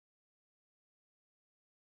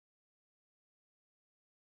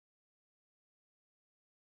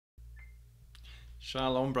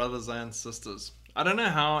Shalom, brothers and sisters. I don't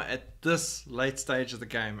know how at this late stage of the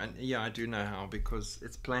game, and yeah, I do know how because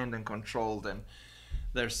it's planned and controlled and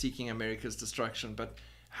they're seeking America's destruction, but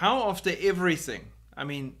how after everything, I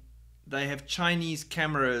mean, they have Chinese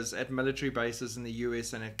cameras at military bases in the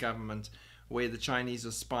US and at government where the Chinese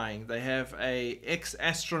are spying. They have a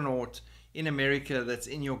ex-astronaut in America that's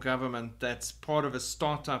in your government that's part of a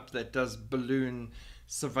startup that does balloon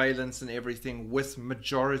surveillance and everything with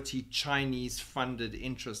majority Chinese funded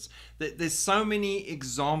interests. There's so many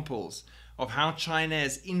examples of how China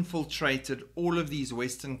has infiltrated all of these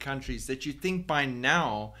Western countries that you think by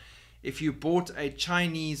now, if you bought a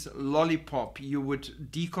Chinese lollipop, you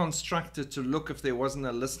would deconstruct it to look if there wasn't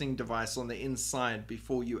a listening device on the inside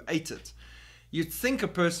before you ate it. You'd think a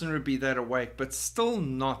person would be that awake, but still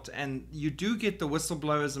not. And you do get the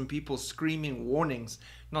whistleblowers and people screaming warnings,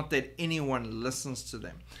 not that anyone listens to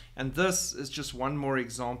them. And this is just one more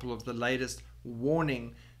example of the latest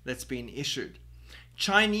warning that's been issued.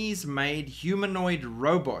 Chinese-made humanoid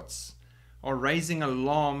robots are raising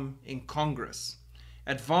alarm in Congress.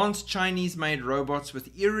 Advanced Chinese-made robots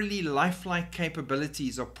with eerily lifelike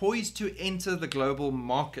capabilities are poised to enter the global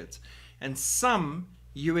market, and some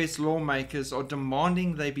US lawmakers are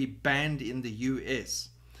demanding they be banned in the US.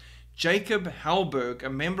 Jacob Hallberg, a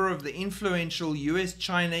member of the influential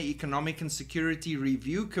US-China Economic and Security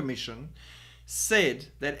Review Commission, said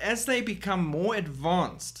that as they become more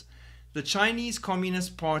advanced, the Chinese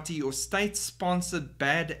Communist Party or state-sponsored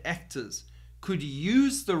bad actors could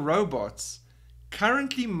use the robots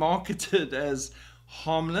currently marketed as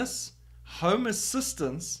harmless home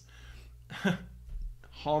assistants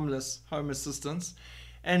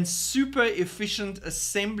and super efficient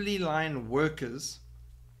assembly line workers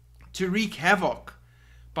to wreak havoc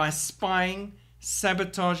by spying,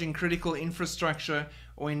 sabotaging critical infrastructure,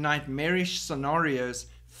 or in nightmarish scenarios,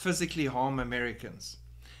 physically harm Americans.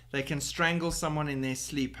 They can strangle someone in their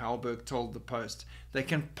sleep, Hallberg told the Post. They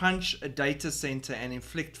can punch a data center and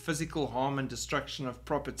inflict physical harm and destruction of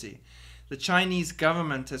property. The Chinese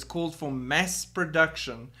government has called for mass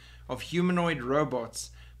production of humanoid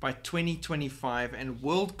robots by 2025 and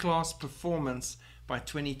world-class performance by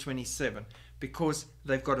 2027 because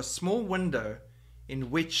they've got a small window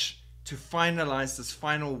in which to finalize this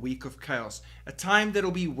final week of chaos, a time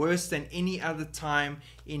that'll be worse than any other time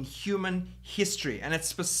in human history. And it's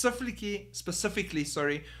specifically,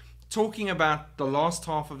 talking about the last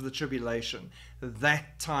half of the tribulation.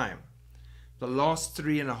 That time, the last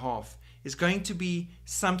 3.5, is going to be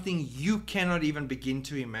something you cannot even begin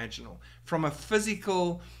to imagine. From a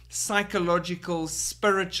physical, psychological,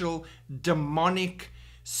 spiritual, demonic,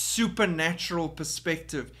 supernatural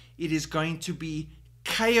perspective, it is going to be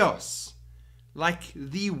chaos, like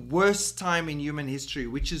the worst time in human history,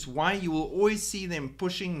 which is why you will always see them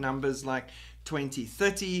pushing numbers like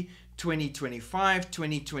 2030, 2025,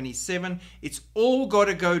 2027. It's all got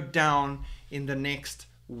to go down in the next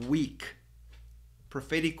week.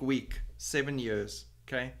 Prophetic week, 7 years,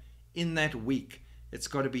 okay? In that week, it's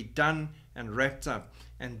got to be done and wrapped up.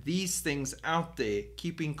 And these things out there,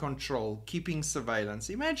 keeping control, keeping surveillance.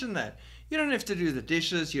 Imagine that. You don't have to do the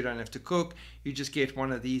dishes. You don't have to cook. You just get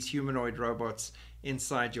one of these humanoid robots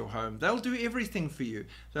inside your home. They'll do everything for you.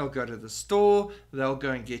 They'll go to the store. They'll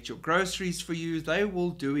go and get your groceries for you. They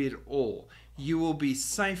will do it all. You will be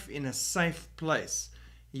safe in a safe place.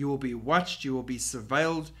 You will be watched. You will be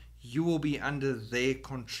surveilled. You will be under their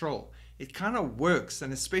control. It kind of works,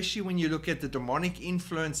 and especially when you look at the demonic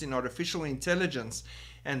influence in artificial intelligence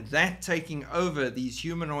and that taking over these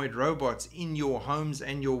humanoid robots in your homes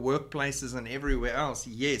and your workplaces and everywhere else.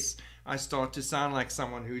 Yes, I start to sound like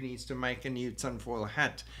someone who needs to make a new tinfoil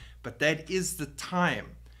hat, but that is the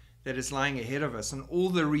time that is lying ahead of us, and all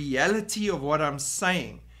the reality of what I'm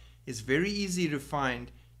saying is very easy to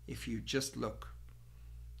find if you just look.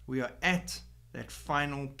 We are at that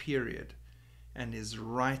final period and is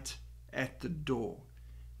right at the door.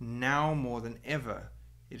 Now more than ever,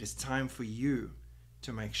 it is time for you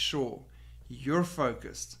to make sure you're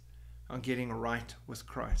focused on getting right with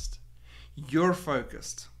Christ. You're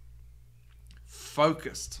focused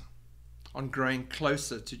on growing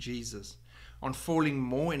closer to Jesus, on falling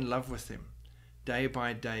more in love with him day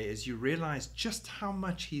by day as you realize just how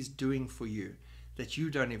much he's doing for you that you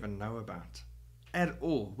don't even know about at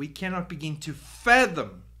all. We cannot begin to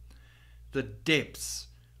fathom the depths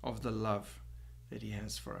of the love that he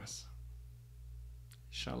has for us.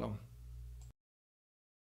 Shalom.